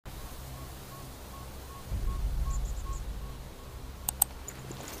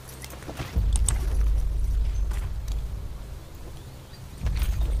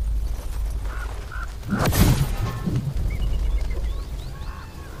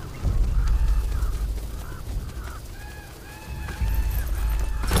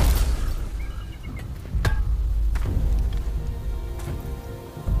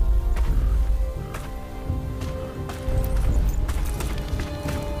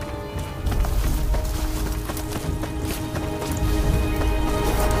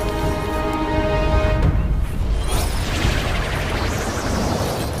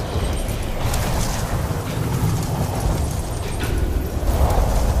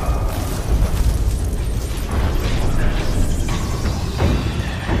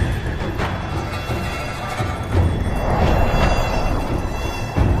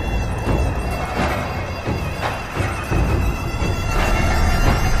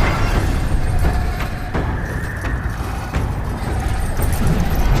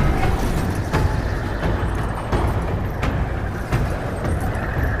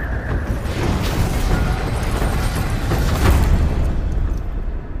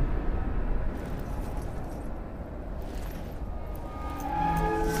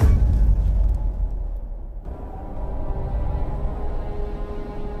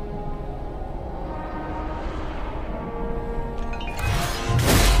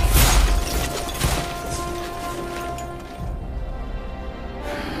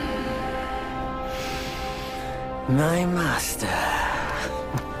My master.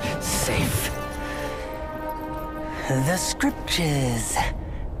 Safe. The scriptures.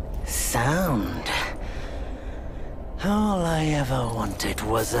 Sound. All I ever wanted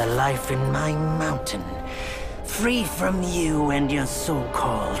was a life in my mountain, free from you and your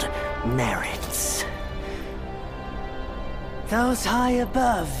so-called merits. Those high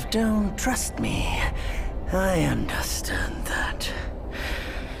above don't trust me. I understand that.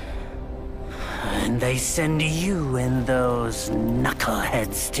 And they send you and those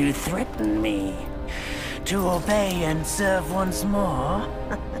knuckleheads to threaten me. To obey and serve once more.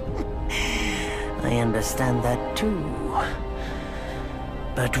 I understand that too.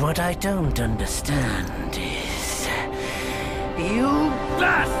 But what I don't understand is... you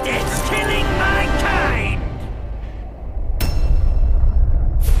bastards killing my kind!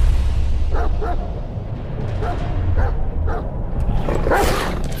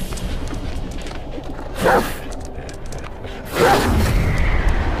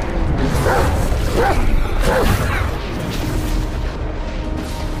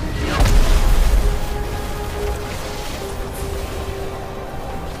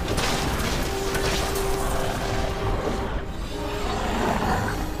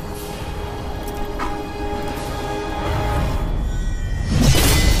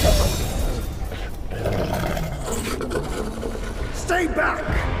 Stay back!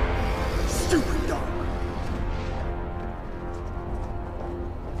 Stupid dog!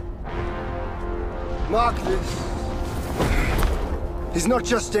 Mark this. He's not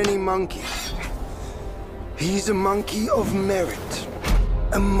just any monkey. He's a monkey of merit.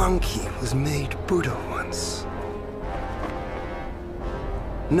 A monkey was made Buddha once.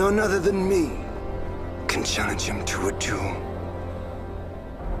 None other than me can challenge him to a duel.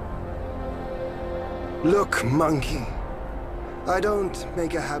 Look, monkey. I don't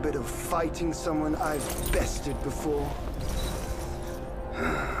make a habit of fighting someone I've bested before.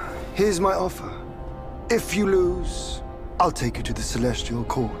 Here's my offer. If you lose, I'll take you to the Celestial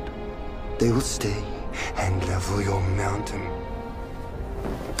Court. They will stay and level your mountain.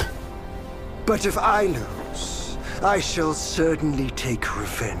 But if I lose, I shall certainly take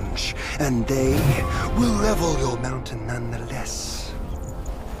revenge, and they will level your mountain nonetheless.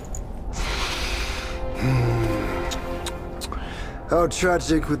 How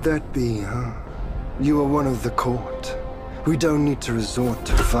tragic would that be, huh? You are one of the court. We don't need to resort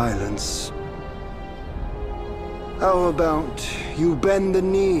to violence. How about you bend the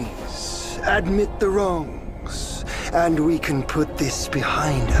knees, admit the wrongs, and we can put this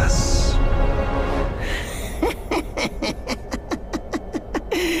behind us?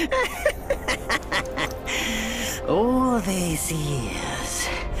 All these years,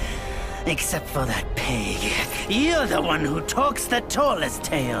 except for that pig, you're the one who talks the tallest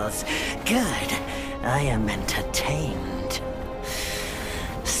tales. Good, I am entertained.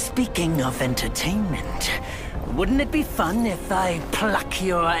 Speaking of entertainment, wouldn't it be fun if I pluck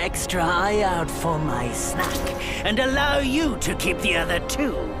your extra eye out for my snack and allow you to keep the other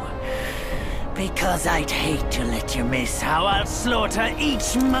two? Because I'd hate to let you miss how I'll slaughter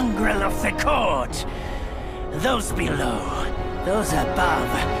each mongrel of the court. Those below, those above,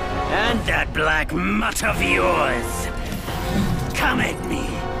 and that black mutt of yours. Come at me,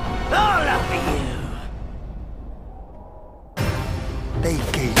 all of you. They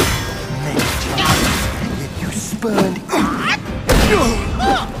gave you many chances, yet you spurned it.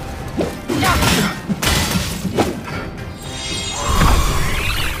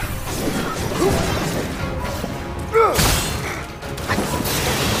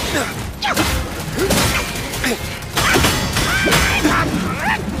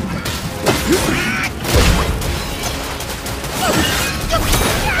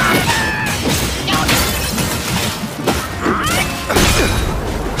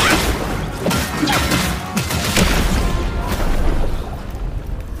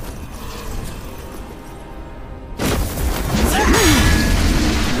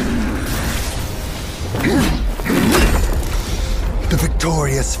 The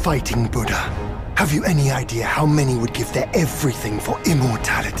victorious fighting Buddha. Have you any idea how many would give their everything for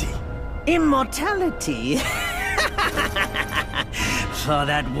immortality? Immortality? For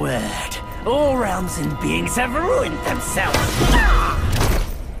that word, all realms and beings have ruined themselves.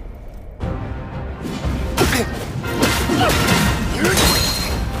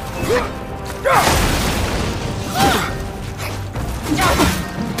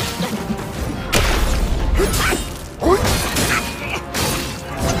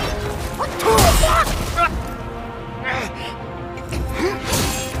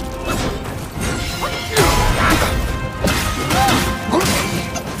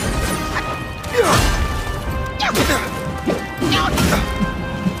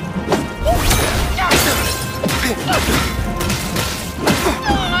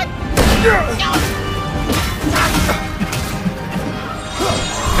 The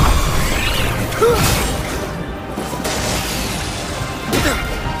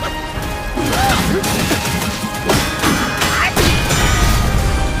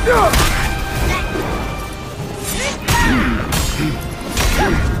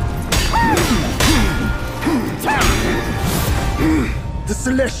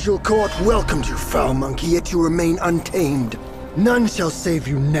Celestial Court welcomed you, foul monkey, yet you remain untamed. None shall save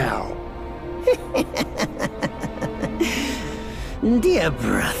you now. Dear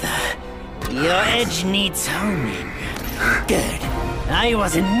brother, your edge needs honing. Good. I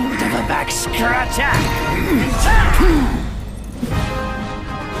was in need of a back scratcher.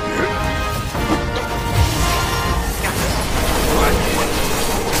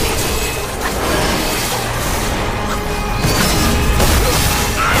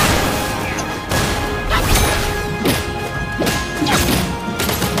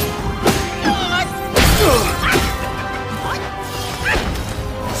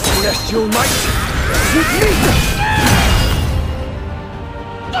 Celestial might with me!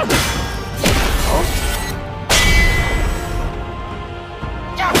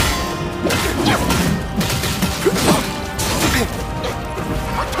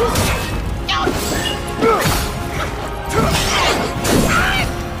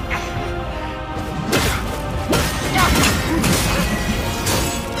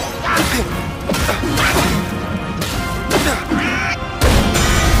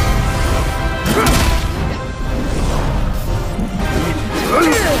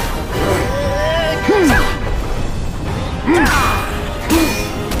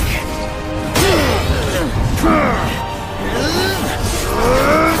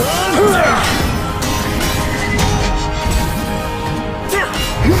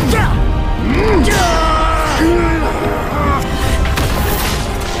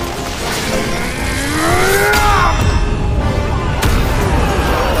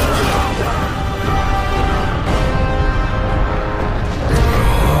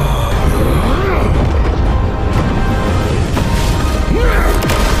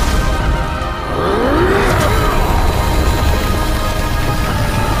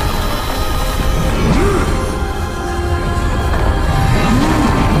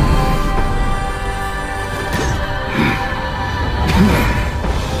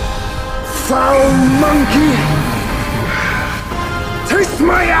 Foul monkey! Taste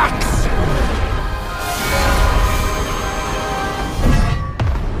my axe!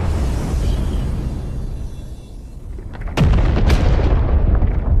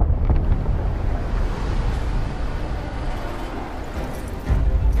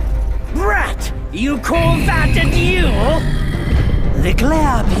 Brat! You call that a duel? The glare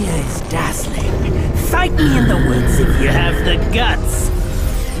up here is dazzling. Fight me in the woods if you have the guts.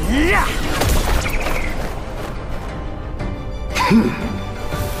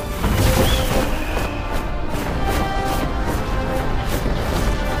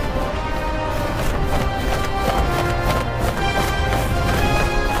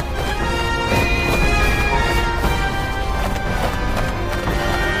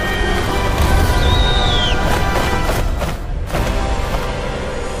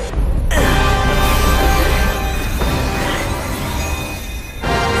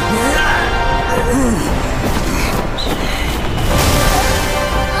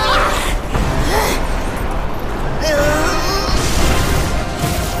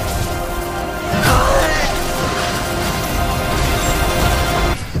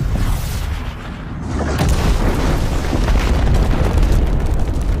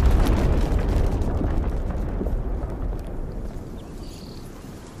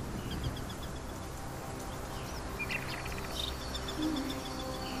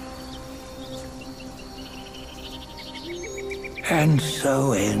 And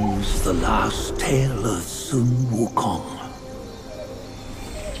so ends the last tale of Sun Wukong.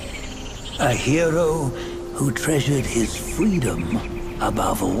 A hero who treasured his freedom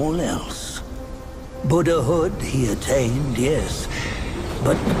above all else. Buddhahood he attained, yes,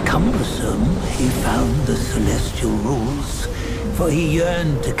 but cumbersome he found the celestial rules, for he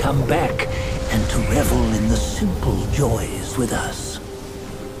yearned to come back and to revel in the simple joys with us.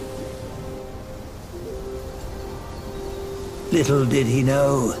 Little did he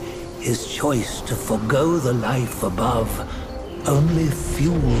know, his choice to forgo the life above only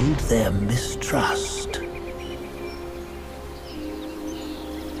fueled their mistrust.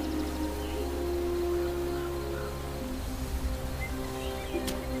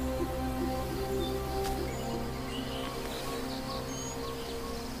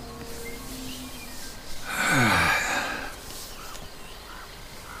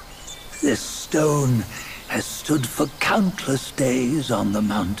 This stone has stood for countless days on the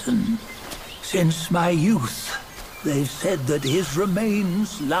mountain. Since my youth, they've said that his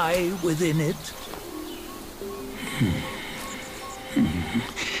remains lie within it.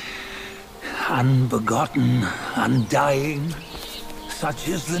 Unbegotten, undying, such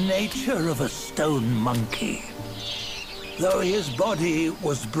is the nature of a stone monkey. Though his body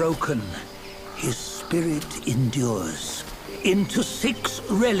was broken, his spirit endures. Into 6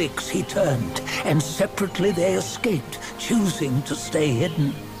 relics he turned, and separately they escaped, choosing to stay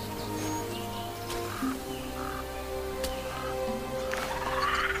hidden.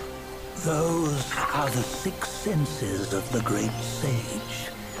 Those are the 6 senses of the great sage.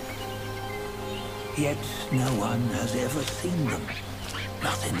 Yet no one has ever seen them,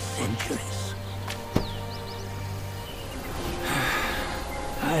 not in centuries.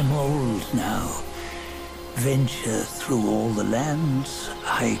 I'm old now. Venture through all the lands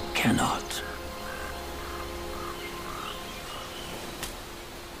I cannot.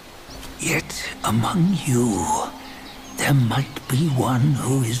 Yet among you, there might be one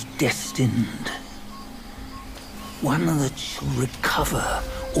who is destined. One that shall recover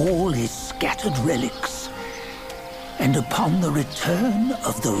all his scattered relics. And upon the return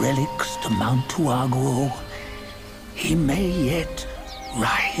of the relics to Mount Tuaguo, he may yet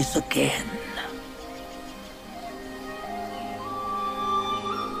rise again.